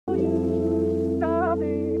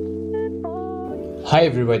Hi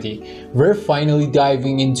everybody, we're finally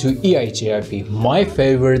diving into EIGRP, my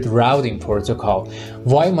favorite routing protocol.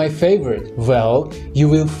 Why my favorite? Well, you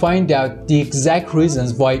will find out the exact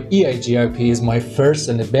reasons why EIGRP is my first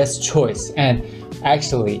and the best choice, and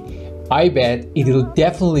actually, I bet it will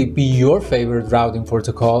definitely be your favorite routing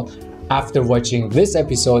protocol after watching this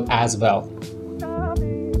episode as well.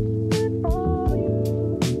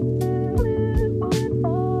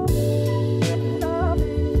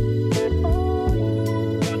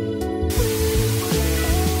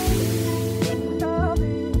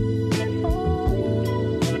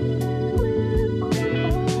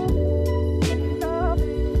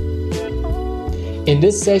 In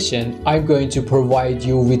this session, I'm going to provide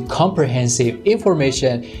you with comprehensive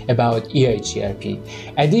information about EIGRP.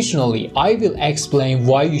 Additionally, I will explain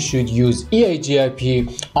why you should use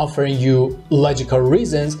EIGRP, offering you logical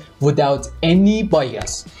reasons without any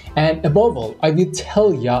bias. And above all, I will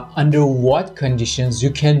tell you under what conditions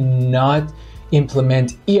you cannot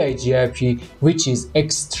implement EIGRP, which is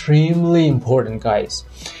extremely important, guys.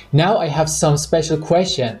 Now I have some special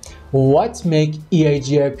question. What makes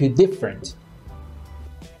EIGRP different?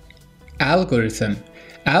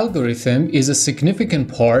 Algorithm is a significant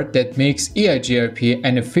part that makes EIGRP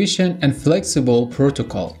an efficient and flexible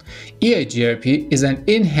protocol. EIGRP is an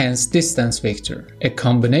enhanced distance vector, a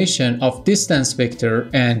combination of distance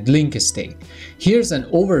vector and link state. Here's an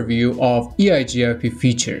overview of EIGRP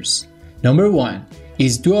features. Number 1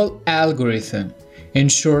 is dual algorithm.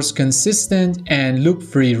 Ensures consistent and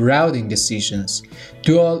loop-free routing decisions.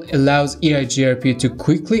 Dual allows EIGRP to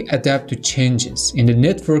quickly adapt to changes in the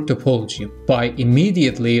network topology by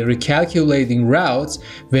immediately recalculating routes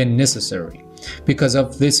when necessary. Because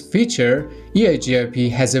of this feature, EIGRP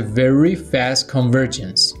has a very fast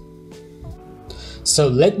convergence. So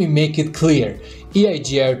let me make it clear,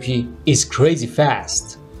 EIGRP is crazy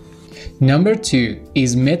fast. Number 2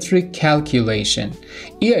 is metric calculation.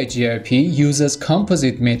 EIGRP uses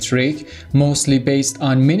composite metric mostly based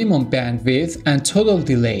on minimum bandwidth and total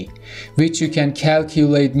delay, which you can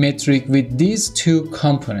calculate metric with these two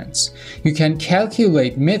components. You can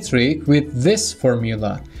calculate metric with this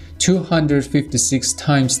formula, 256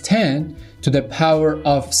 times 10 to the power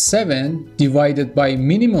of 7 divided by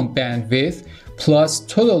minimum bandwidth plus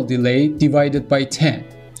total delay divided by 10.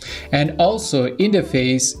 And also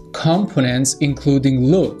interface components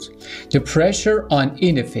including load, the pressure on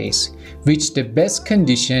interface, which the best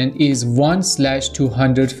condition is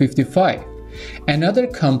 1/255. Another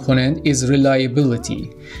component is reliability,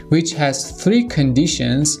 which has 3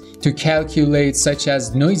 conditions to calculate such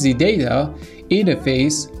as noisy data,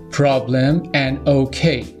 interface, problem, and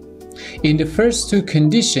OK. In the first 2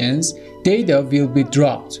 conditions, data will be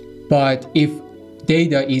dropped, but if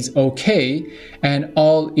data is okay and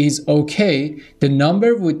all is okay, the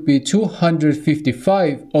number would be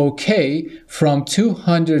 255 okay from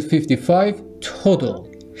 255 total.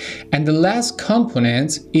 And the last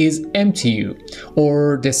component is MTU,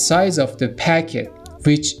 or the size of the packet,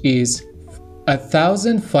 which is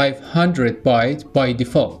 1500 byte by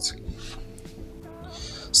default.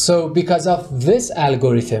 So because of this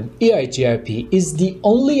algorithm, EIGRP is the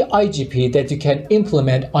only IGP that you can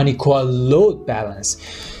implement unequal load balance.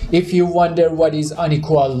 If you wonder what is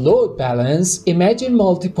unequal load balance, imagine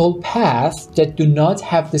multiple paths that do not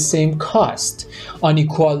have the same cost.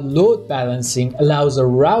 Unequal load balancing allows a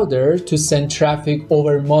router to send traffic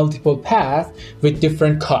over multiple paths with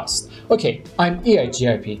different costs. Okay, I'm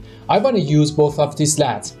EIGRP. I want to use both of these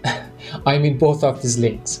LATs. I mean both of these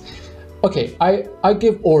links. Okay, I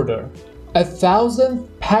give order. 1,000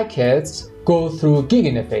 packets go through gig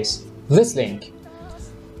interface, this link,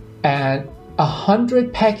 and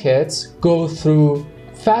 100 packets go through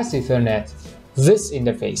fast Ethernet, this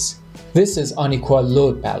interface. This is unequal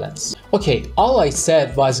load balance. Okay, all I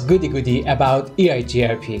said was goody-goody about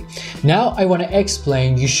EIGRP. Now I want to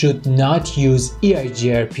explain you should not use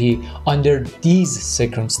EIGRP under these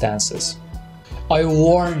circumstances. I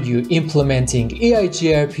warn you, implementing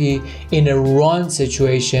EIGRP in a run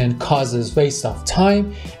situation causes waste of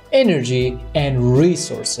time, energy, and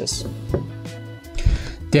resources.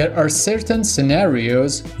 There are certain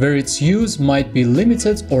scenarios where its use might be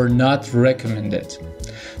limited or not recommended.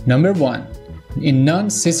 Number 1. In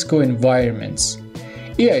non-Cisco environments.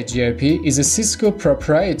 EIGRP is a Cisco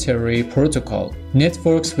proprietary protocol.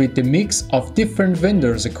 Networks with the mix of different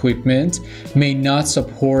vendors' equipment may not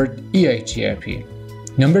support EIGRP.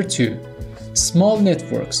 Number 2. Small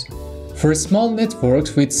networks. For small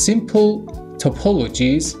networks with simple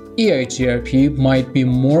topologies, EIGRP might be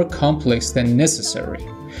more complex than necessary.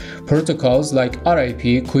 Protocols like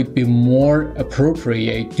RIP could be more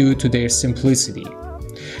appropriate due to their simplicity.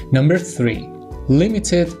 Number 3.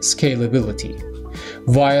 limited scalability.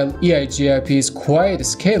 While EIGRP is quite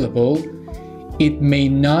scalable, it may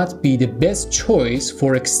not be the best choice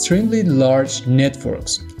for extremely large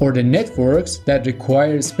networks or the networks that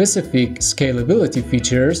require specific scalability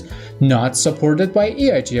features not supported by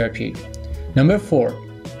EIGRP. Number 4.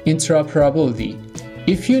 Interoperability.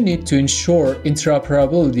 If you need to ensure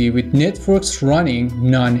interoperability with networks running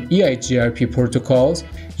non-EIGRP protocols,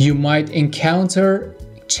 you might encounter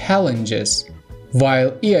challenges.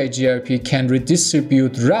 While EIGRP can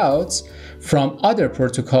redistribute routes from other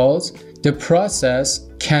protocols, the process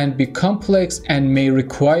can be complex and may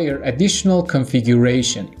require additional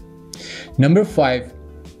configuration. Number 5.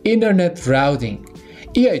 Internet routing.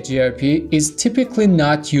 EIGRP is typically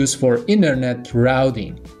not used for internet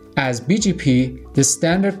routing, as BGP, the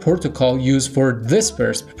standard protocol used for this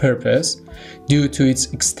purpose, due to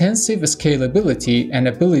its extensive scalability and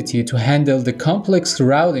ability to handle the complex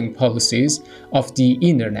routing policies of the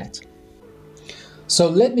internet. So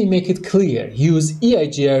let me make it clear, use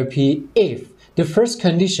EIGRP if the first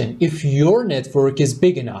condition, if your network is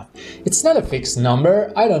big enough. It's not a fixed number,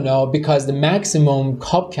 I don't know, because the maximum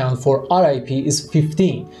hop count for RIP is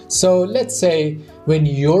 15. So let's say when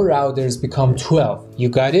your routers become 12, you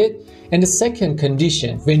got it? And the second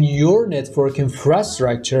condition, when your network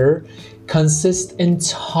infrastructure consists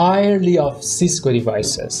entirely of Cisco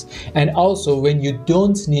devices, and also when you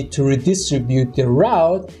don't need to redistribute the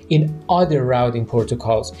route in other routing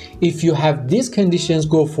protocols. If you have these conditions,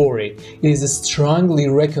 go for it. It is strongly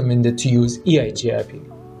recommended to use EIGRP.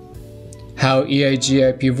 How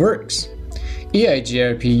EIGRP works?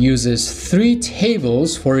 EIGRP uses 3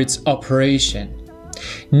 tables for its operation.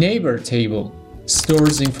 Neighbor table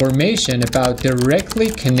stores information about directly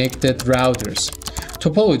connected routers.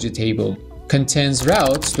 Topology table contains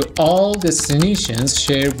routes to all destinations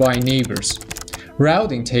shared by neighbors.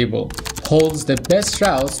 Routing table holds the best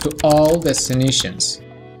routes to all destinations.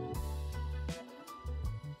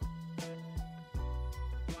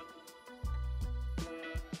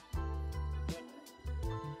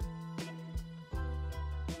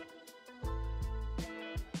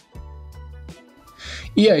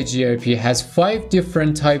 EIGRP has 5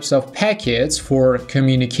 different types of packets for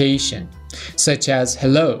communication, such as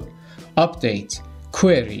hello, update,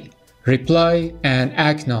 query, reply, and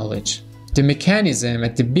acknowledge. The mechanism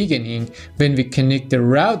at the beginning, when we connect the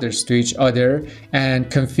routers to each other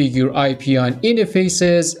and configure IP on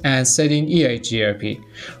interfaces and setting EIGRP,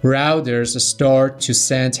 routers start to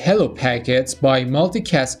send hello packets by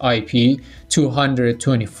multicast IP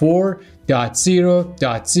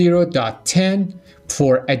 224.0.0.10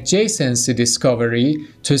 for adjacency discovery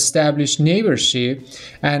to establish neighborship,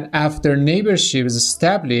 and after neighborship is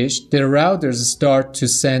established, the routers start to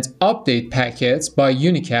send update packets by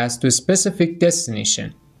unicast to a specific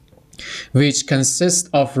destination, which consists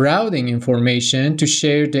of routing information to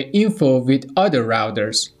share the info with other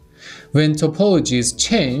routers. When topology is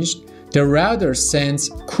changed, the router sends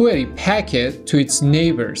query packet to its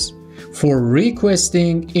neighbors for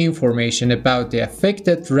requesting information about the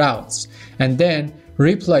affected routes, and then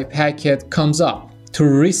reply packet comes up to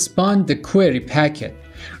respond the query packet.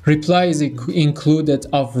 Reply is included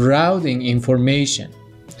of routing information,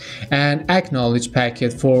 and acknowledge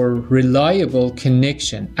packet for reliable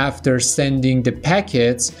connection after sending the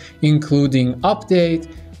packets including update,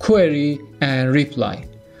 query, and reply.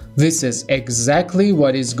 This is exactly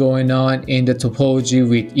what is going on in the topology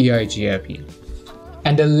with EIGRP.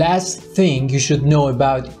 And the last thing you should know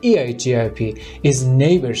about EIGRP is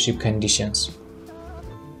neighborship conditions.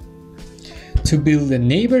 To build a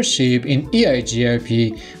neighborship in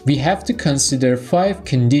EIGRP, we have to consider 5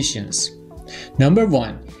 conditions. Number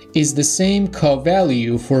 1 is the same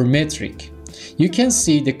co-value for metric. You can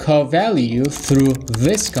see the co-value through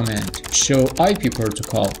this command, show IP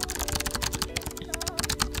protocol.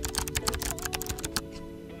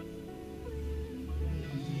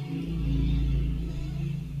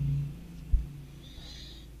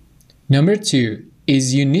 Number 2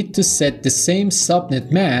 is you need to set the same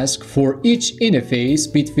subnet mask for each interface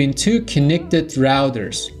between 2 connected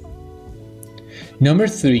routers. Number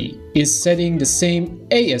 3 is setting the same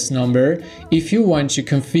AS number if you want to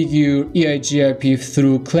configure EIGRP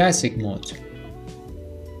through classic mode.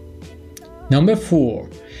 Number 4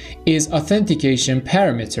 is authentication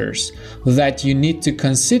parameters that you need to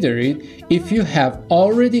consider it if you have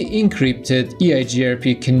already encrypted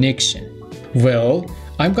EIGRP connection. Well,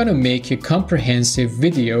 I'm gonna make a comprehensive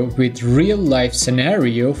video with real-life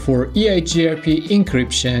scenario for EIGRP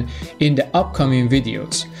encryption in the upcoming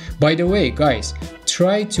videos. By the way, guys,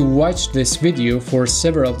 try to watch this video for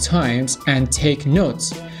several times and take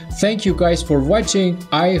notes, Thank you guys for watching.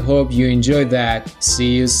 I hope you enjoyed that.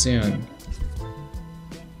 See you soon.